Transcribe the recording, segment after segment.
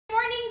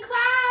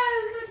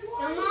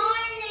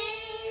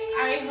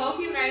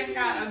guys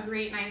got a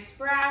great night's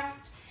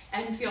rest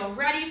and feel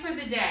ready for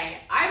the day.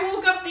 I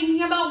woke up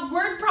thinking about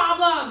word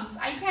problems.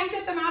 I can't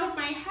get them out of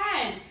my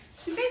head.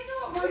 Do you guys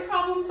know what word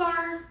problems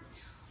are?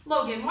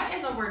 Logan, what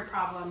is a word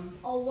problem?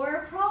 A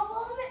word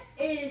problem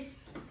is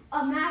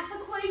a math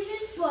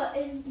equation but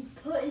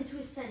put into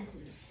a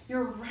sentence.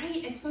 You're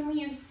right. It's when we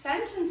use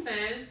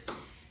sentences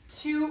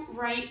to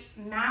write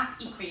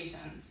math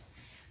equations.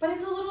 But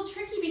it's a little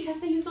tricky because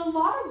they use a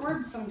lot of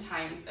words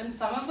sometimes, and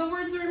some of the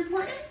words are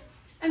important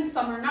and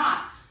some are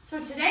not. So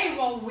today,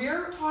 while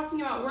we're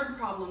talking about word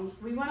problems,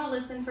 we want to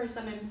listen for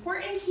some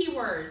important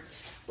keywords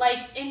like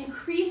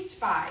increased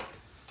by,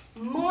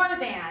 more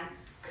than,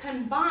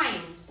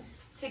 combined,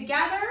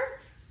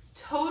 together,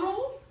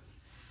 total,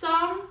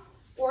 sum,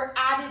 or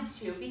added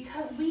to,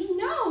 because we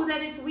know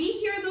that if we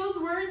hear those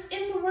words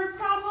in the word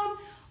problem,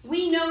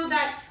 we know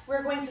that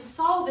we're going to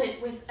solve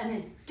it with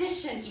an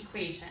addition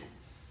equation.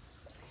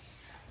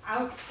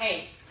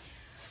 Okay,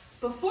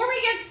 before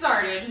we get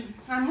started,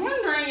 I'm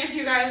wondering if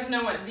you guys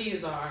know what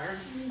these are.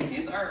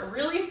 These are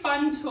really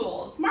fun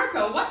tools.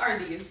 Marco, what are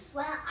these?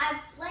 Well, I've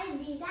played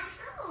these at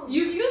home.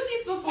 You've used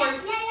these before?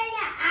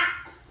 Yeah.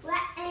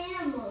 What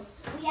animals?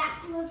 Yeah,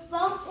 with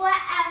both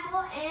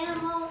whatever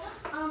animal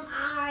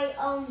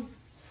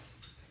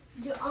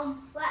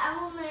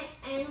whatever my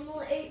animal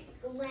it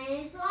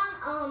lands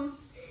on,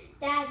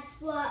 that's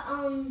what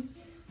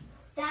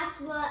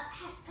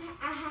it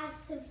has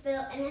to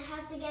fill, and it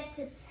has to get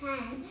to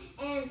 10,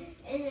 and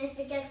if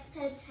it gets to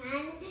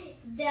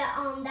 10,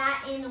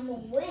 that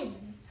animal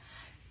wins.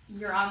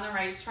 You're on the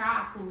right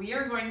track. We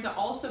are going to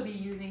also be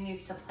using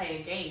these to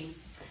play a game.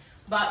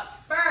 But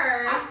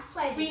first,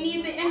 we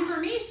need the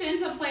information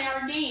to play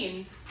our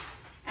game.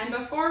 And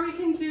before we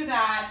can do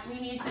that, we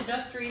need to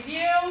just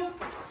review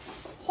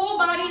whole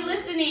body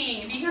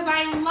listening, because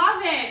I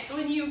love it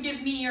when you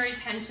give me your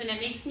attention.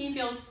 It makes me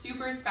feel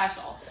super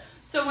special.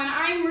 So when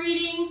I'm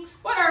reading,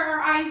 what are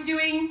our eyes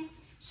doing?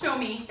 Show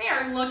me. They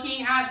are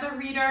looking at the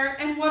reader.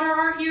 And what are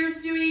our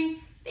ears doing?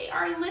 They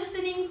are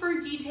listening for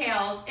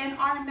details. And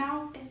our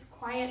mouth is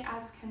quiet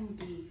as can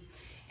be.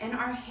 And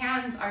our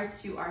hands are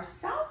to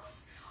ourselves.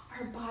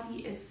 Our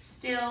body is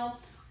still.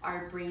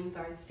 Our brains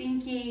are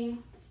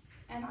thinking.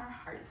 And our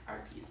hearts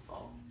are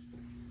peaceful.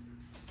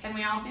 Can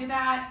we all do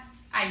that?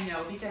 I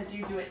know, because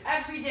you do it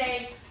every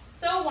day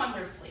so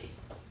wonderfully.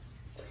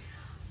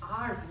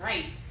 All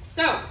right,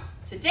 so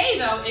today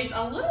though, it's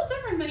a little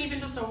different than even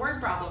just a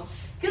word problem,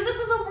 because this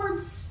is a word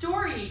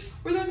story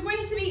where there's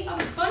going to be a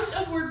bunch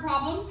of word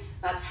problems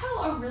that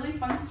tell a really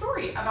fun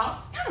story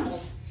about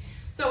animals.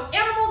 So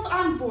Animals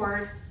on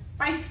Board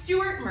by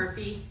Stuart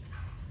Murphy.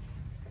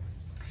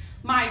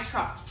 My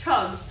truck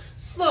chugs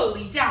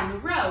slowly down the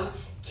road,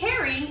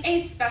 carrying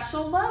a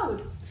special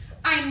load.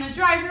 I'm the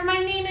driver, my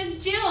name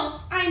is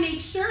Jill. I make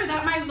sure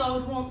that my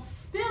load won't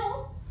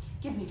spill.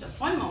 Give me just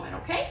one moment,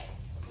 okay?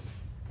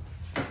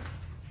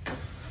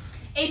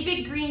 A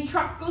big green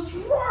truck goes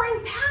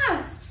roaring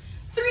past.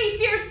 3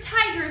 fierce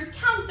tigers,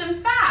 count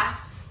them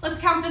fast. Let's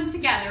count them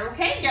together,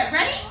 okay? Get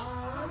ready?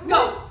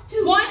 Go.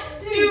 1,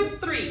 2,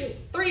 3.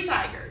 3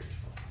 tigers.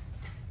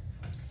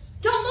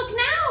 Don't look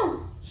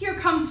now. Here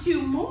come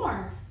 2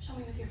 more. Show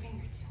me with your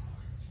finger, 2 more.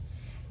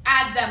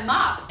 Add them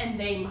up and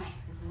they might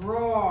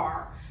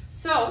roar.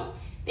 So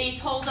they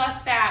told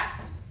us that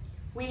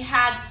we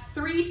had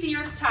 3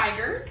 fierce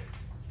tigers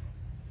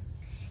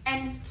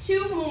and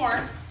 2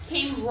 more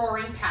came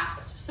roaring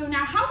past. So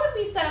now how would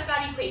we set up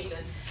that equation?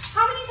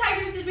 How many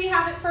tigers did we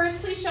have at first?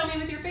 Please show me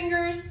with your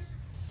fingers.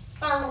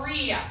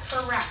 3,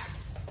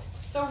 correct.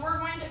 So we're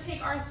going to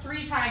take our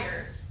 3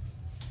 tigers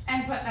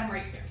and put them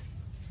right here.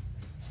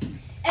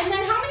 And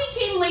then how many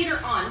came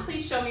later on?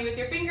 Please show me with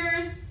your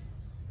fingers.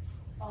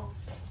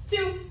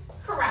 2,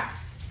 correct.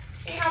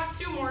 We have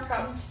 2 more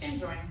come and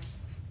join.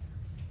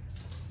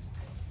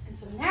 And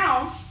so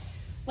now,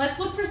 let's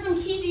look for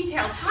some key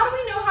details. How do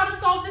we know how to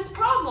solve this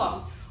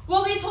problem?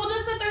 Well, they told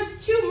us that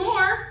there's 2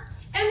 more,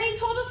 and they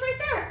told us right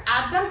there,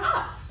 add them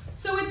up.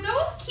 So with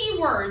those key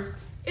words,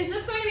 is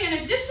this going to be an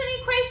addition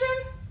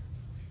equation?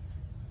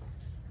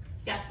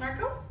 Yes,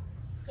 Marco?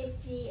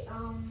 It's the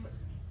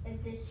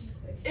addition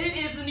equation. It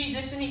is an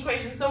addition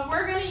equation. So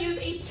we're going to use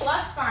a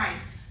plus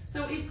sign.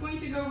 So it's going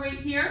to go right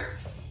here.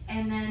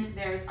 And then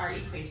there's our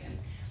equation.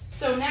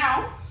 So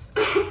now,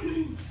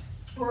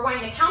 we're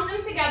going to count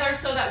them together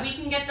so that we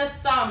can get the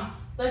sum,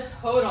 the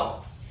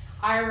total.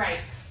 All right,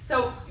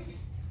 so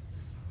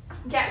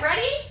get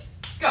ready,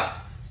 go.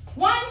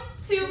 1,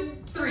 2,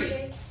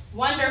 3.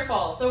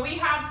 Wonderful, so we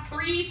have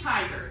 3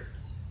 tigers.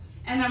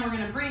 And then we're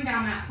gonna bring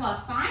down that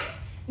plus sign.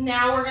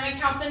 Now we're gonna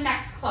count the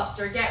next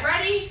cluster. Get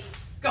ready,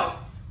 go.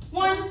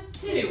 1,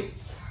 2,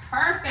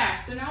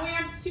 perfect. So now we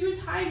have 2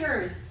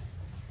 tigers.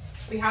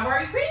 We have our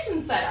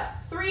equation set up.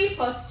 3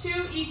 plus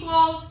 2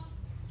 equals,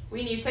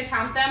 we need to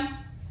count them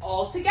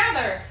all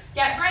together.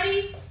 Get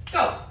ready,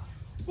 go.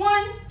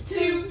 1,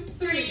 2,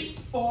 3,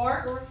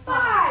 4,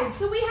 5.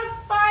 So we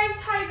have 5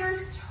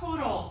 tigers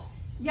total.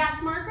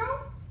 Yes,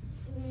 Marco?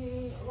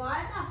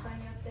 Why is that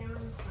bunny up there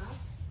on the class?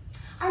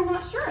 I'm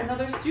not sure.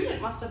 Another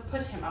student must have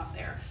put him up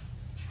there.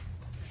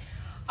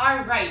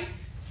 All right,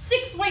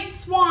 6 white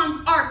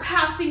swans are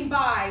passing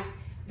by.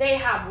 They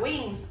have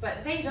wings,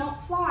 but they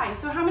don't fly.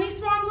 So how many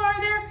swans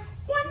are there?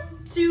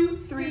 1, 2,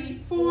 3,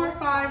 4,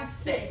 5,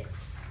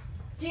 6.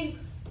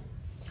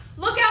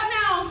 Look out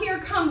now, here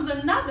comes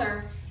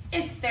another.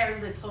 It's their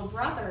little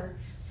brother.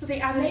 So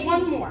they added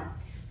one more.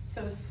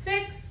 So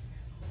 6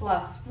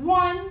 plus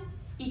 1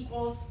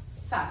 equals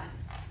 7.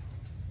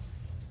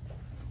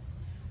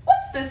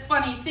 What's this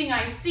funny thing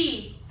I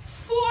see?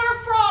 4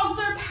 frogs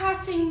are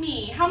passing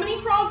me. How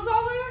many frogs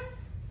are there?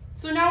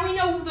 So now we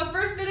know the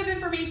first bit of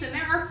information.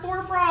 There are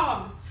 4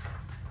 frogs.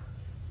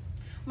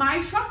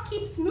 My truck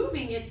keeps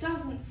moving. It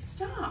doesn't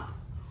stop.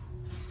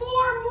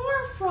 4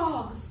 more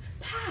frogs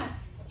pass.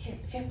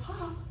 Hip, hip,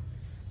 hop.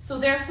 So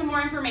there's some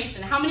more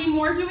information. How many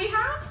more do we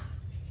have?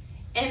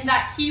 And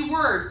that key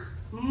word,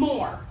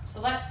 more.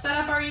 So let's set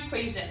up our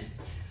equation.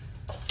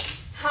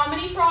 How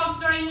many frogs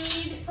do I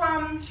need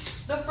from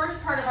the first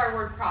part of our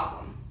word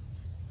problem?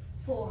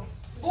 4.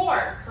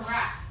 4,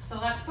 correct. So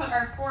let's put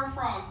our 4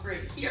 frogs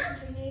right here.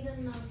 We need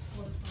another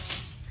 4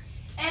 frogs.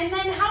 And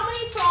then how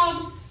many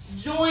frogs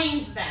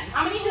joined then?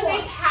 How many did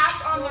they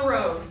pass on the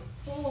road?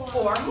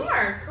 4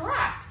 more,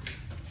 correct.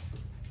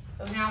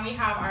 So now we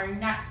have our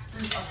next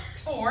group of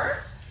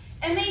 4.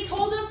 And they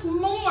told us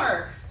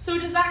more. So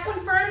does that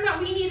confirm that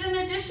we need an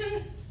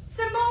addition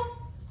symbol?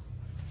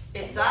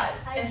 It does.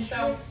 And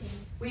so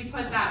we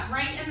put that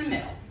right in the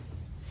middle.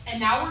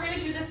 And now we're going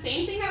to do the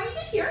same thing that we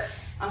did here.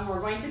 And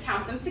we're going to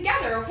count them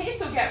together, okay?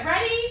 So get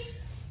ready,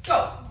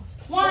 go.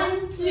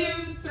 1,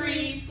 2,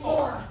 3,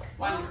 4.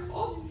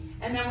 Wonderful.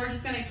 And then we're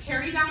just going to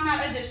carry down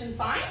that addition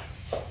sign.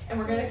 And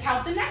we're going to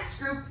count the next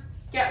group.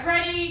 Get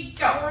ready,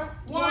 go.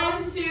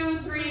 1, 2,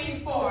 3,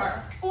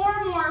 4.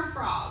 4 more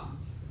frogs.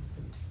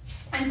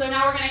 And so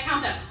now we're going to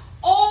count them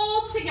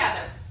all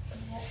together.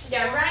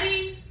 Get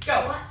ready,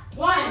 go.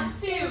 1,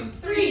 2,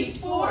 3,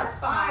 4,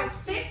 5,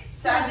 6,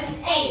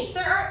 7, 8.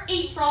 There are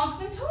 8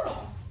 frogs in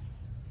total.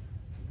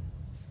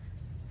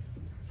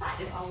 That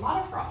is a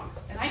lot of frogs,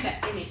 and I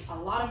bet they make a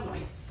lot of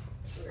noise.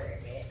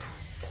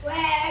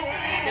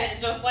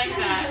 Just like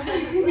that.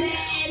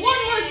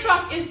 One more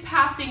truck is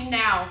passing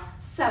now.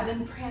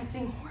 7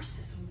 prancing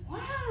horses.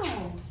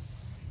 Wow.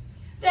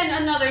 Then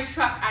another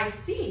truck I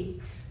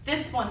see.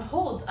 This one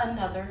holds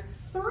another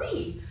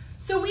 3.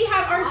 So we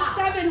had our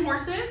 7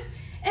 horses,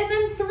 and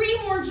then 3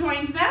 more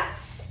joined them,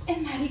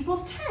 and that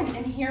equals 10.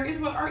 And here is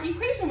what our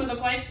equation would look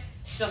like,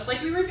 just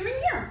like we were doing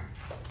here.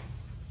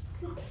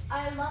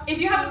 If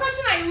you have a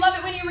question, I love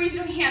it when you raise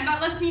your hand. That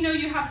lets me know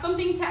you have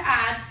something to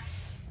add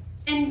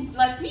and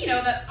lets me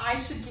know that I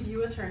should give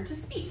you a turn to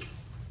speak.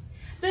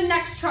 The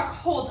next truck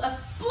holds a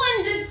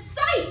splendid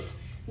sight.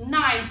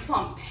 9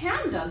 plump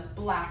pandas,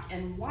 black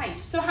and white.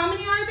 So how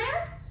many are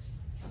there?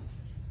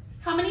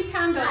 How many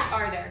pandas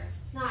are there?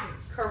 9.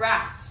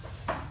 Correct.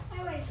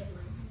 I wasted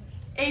mine.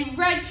 A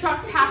red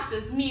truck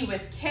passes me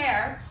with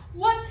care.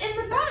 What's in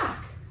the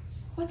back?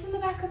 What's in the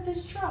back of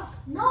this truck?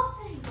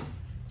 Nothing.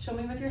 Show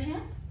me with your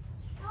hand.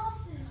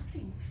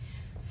 Nothing.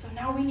 So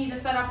now we need to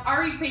set up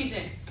our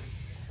equation.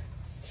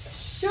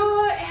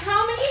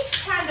 How many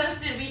pandas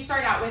did we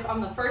start out with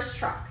on the first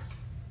truck?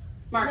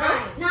 Marco?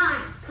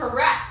 9.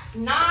 Correct.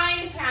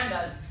 9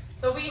 pandas.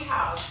 So we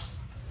have.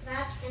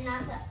 That's this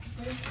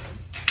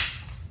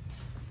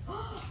one.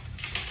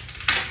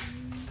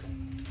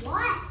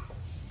 What?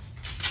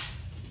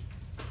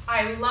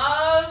 I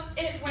love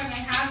it when I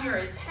have your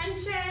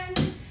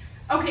attention.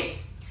 Okay,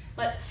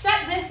 let's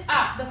set this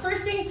up. The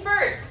first things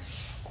first.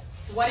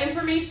 What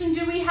information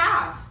do we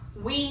have?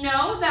 We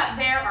know that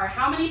there are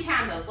how many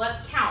pandas?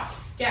 Let's count.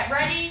 Get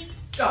ready,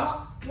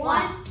 go.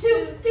 1,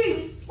 2,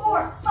 3,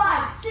 4,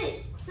 5,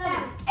 6,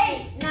 7,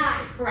 8,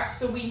 9. Correct.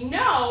 So we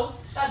know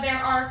that there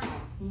are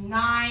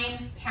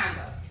 9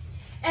 pandas.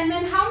 And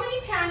then how many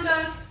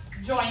pandas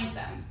joined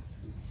them?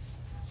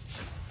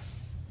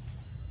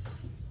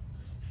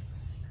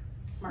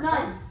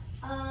 Marco?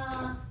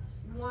 None.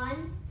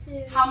 1,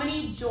 2. How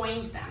many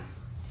joined them?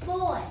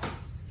 4.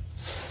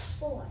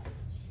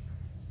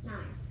 9.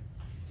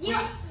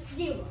 0.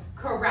 0.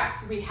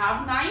 Correct. We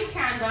have 9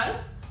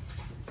 pandas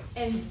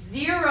and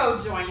 0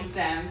 joined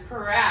them.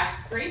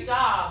 Correct. Great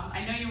job.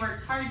 I know you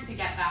worked hard to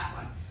get that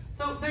one.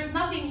 So there's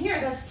nothing here.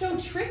 That's so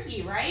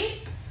tricky, right?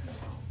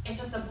 It's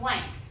just a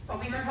blank. But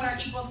we can put our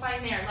equal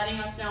sign there, letting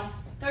us know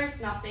there's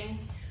nothing.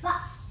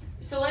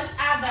 So let's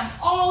add them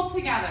all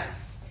together.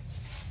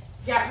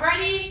 Get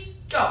ready,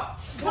 go.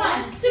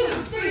 1,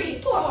 2,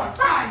 3, 4,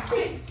 5,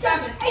 6,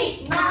 7,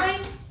 8,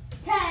 9,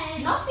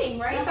 10. Nothing,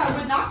 right? That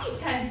would not be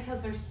 10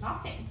 because there's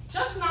nothing.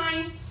 Just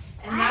 9,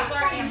 and that's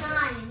our answer.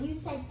 I said 9 and you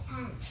said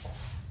 10.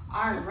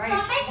 All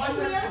right.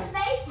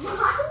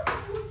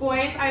 Wonderful.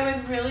 Boys, I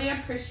would really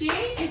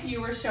appreciate if you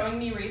were showing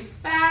me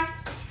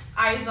respect,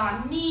 eyes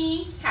on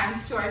me,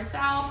 hands to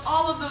ourselves,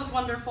 all of those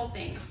wonderful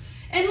things.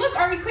 And look,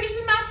 our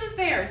equation matches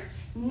theirs.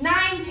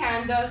 9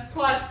 pandas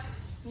plus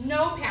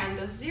no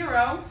pandas,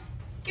 0,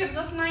 gives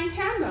us 9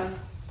 pandas.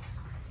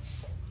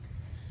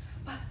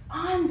 But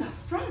on the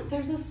front,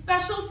 there's a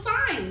special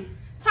sign.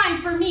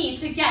 Time for me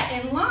to get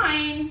in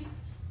line.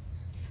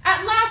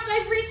 At last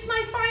I've reached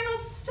my final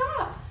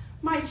stop.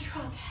 My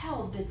truck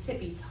held the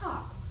tippy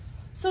top.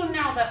 So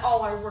now that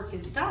all our work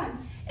is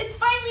done, it's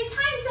finally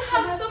time to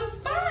have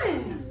some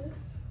fun.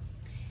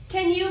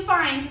 Can you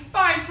find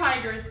 5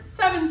 tigers,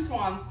 7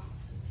 swans,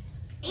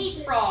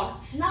 8 frogs,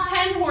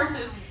 10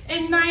 horses,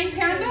 and 9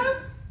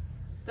 pandas?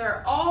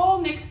 They're all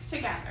mixed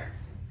together.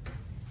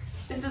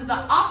 This is the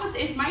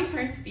opposite. It's my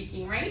turn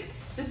speaking, right?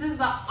 This is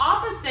the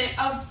opposite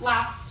of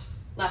last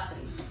lesson.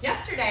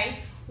 Yesterday,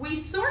 we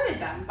sorted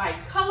them by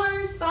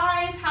color,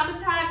 size,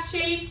 habitat,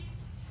 shape.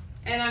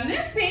 And on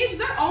this page,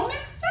 they're all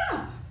mixed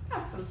up.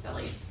 That's so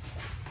silly.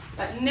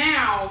 But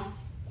now,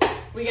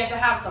 we get to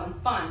have some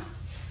fun.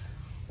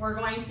 We're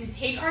going to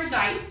take our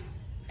dice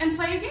and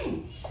play a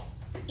game.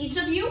 Each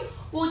of you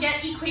will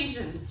get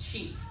equations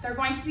sheets. They're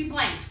going to be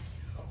blank.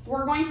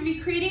 We're going to be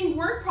creating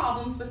word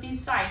problems with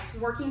these dice,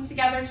 working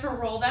together to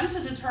roll them to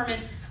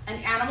determine an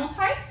animal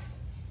type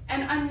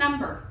and a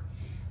number.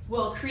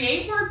 We'll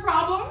create word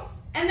problems,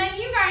 and then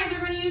you guys are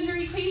going to use your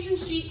equation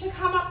sheet to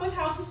come up with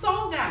how to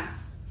solve them.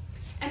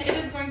 And it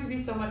is going to be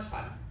so much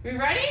fun. We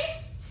ready?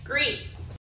 Great.